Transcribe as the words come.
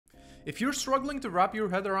If you're struggling to wrap your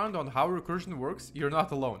head around on how recursion works, you're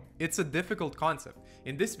not alone. It's a difficult concept.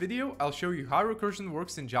 In this video, I'll show you how recursion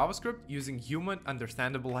works in JavaScript using human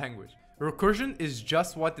understandable language. Recursion is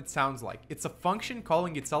just what it sounds like. It's a function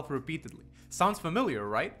calling itself repeatedly. Sounds familiar,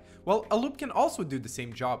 right? Well, a loop can also do the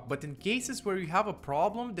same job, but in cases where you have a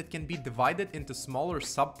problem that can be divided into smaller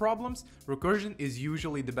subproblems, recursion is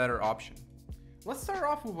usually the better option. Let's start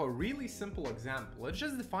off with a really simple example. Let's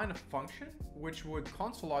just define a function which would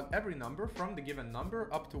console log every number from the given number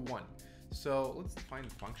up to 1. So let's define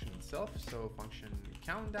the function itself. So function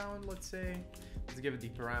countdown, let's say. Let's give it the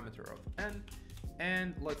parameter of n.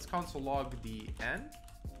 And let's console log the n.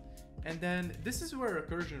 And then this is where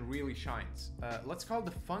recursion really shines. Let's call the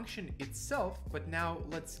function itself, but now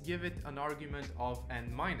let's give it an argument of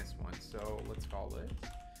n-1. So let's call it,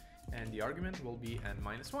 and the argument will be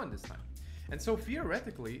n-1 this time. And so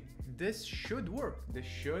theoretically, this should work. This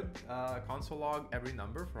should console log every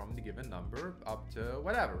number from the given number up to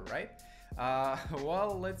whatever, right?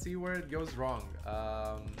 Well, let's see where it goes wrong.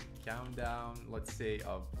 Countdown, let's say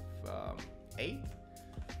of 8.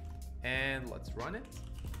 And let's run it.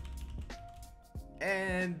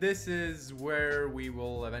 And this is where we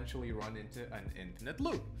will eventually run into an infinite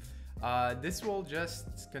loop. This will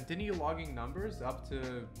just continue logging numbers up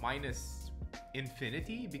to minus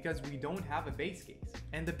infinity because we don't have a base case.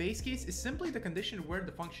 And the base case is simply the condition where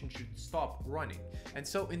the function should stop running. And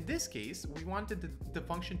so in this case, we wanted the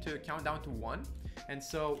function to count down to 1. And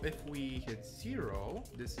so if we hit 0,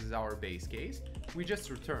 this is our base case, we just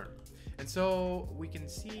return. And so we can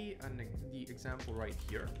see the example right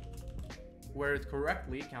here, where it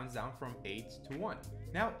correctly counts down from 8 to 1.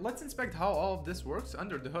 Now, let's inspect how all of this works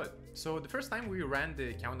under the hood. So the first time we ran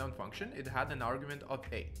the countdown function, it had an argument of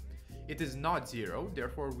 8. It is not 0,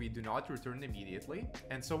 therefore we do not return immediately,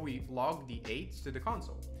 and so we log the 8 to the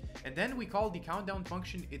console. And then we call the countdown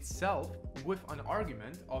function itself with an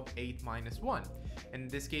argument of 8 minus 1. In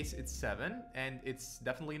this case, it's 7, and it's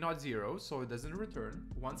definitely not 0, so it doesn't return.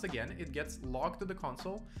 Once again, it gets logged to the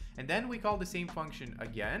console, and then we call the same function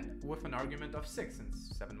again with an argument of 6,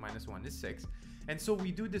 since 7 minus 1 is 6. And so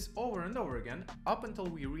we do this over and over again up until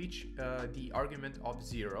we reach the argument of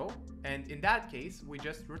 0. And in that case, we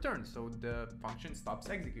just return, so the function stops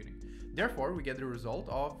executing. Therefore, we get the result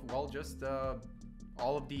of, well, just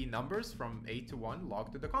all of the numbers from 8 to 1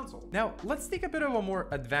 logged to the console. Now, let's take a bit of a more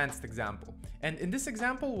advanced example. And in this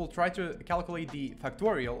example, we'll try to calculate the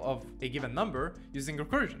factorial of a given number using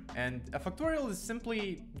recursion. And a factorial is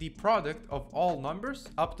simply the product of all numbers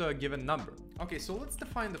up to a given number. Okay, so let's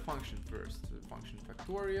define the function first. The function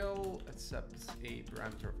factorial accepts a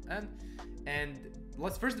parameter of n. And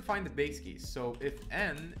let's first define the base case. So if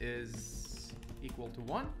n is equal to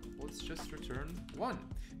 1, let's just return 1,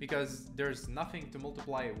 because there's nothing to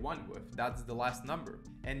multiply 1 with. That's the last number.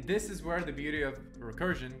 And this is where the beauty of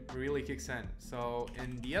recursion really kicks in. So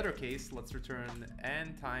in the other case, let's return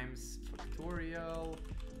n times factorial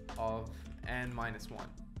of n minus 1.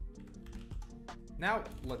 Now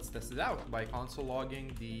let's test it out by console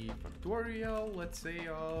logging the factorial, let's say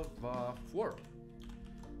of 4.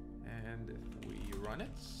 And if we run it,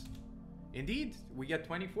 indeed, we get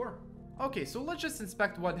 24. Okay, so let's just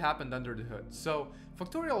inspect what happened under the hood. So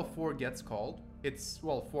factorial of 4 gets called.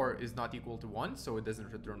 Well, 4 is not equal to 1, so it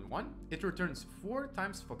doesn't return 1. It returns 4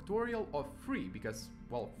 times factorial of 3 because,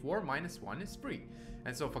 well, 4 minus 1 is 3.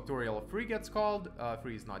 And so factorial of 3 gets called.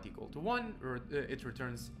 3 is not equal to 1. It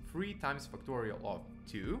returns 3 times factorial of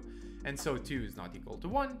 2. And so 2 is not equal to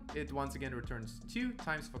 1. It once again returns 2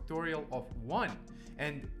 times factorial of 1.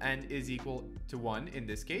 And n is equal to 1 in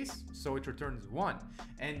this case, so it returns 1.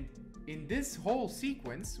 And in this whole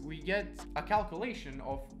sequence, we get a calculation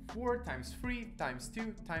of 4 times 3 times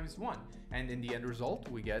 2 times 1. And in the end result,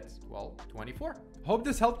 we get, well, 24. Hope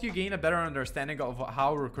this helped you gain a better understanding of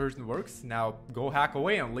how recursion works. Now go hack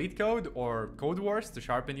away on LeetCode or Code Wars to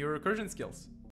sharpen your recursion skills.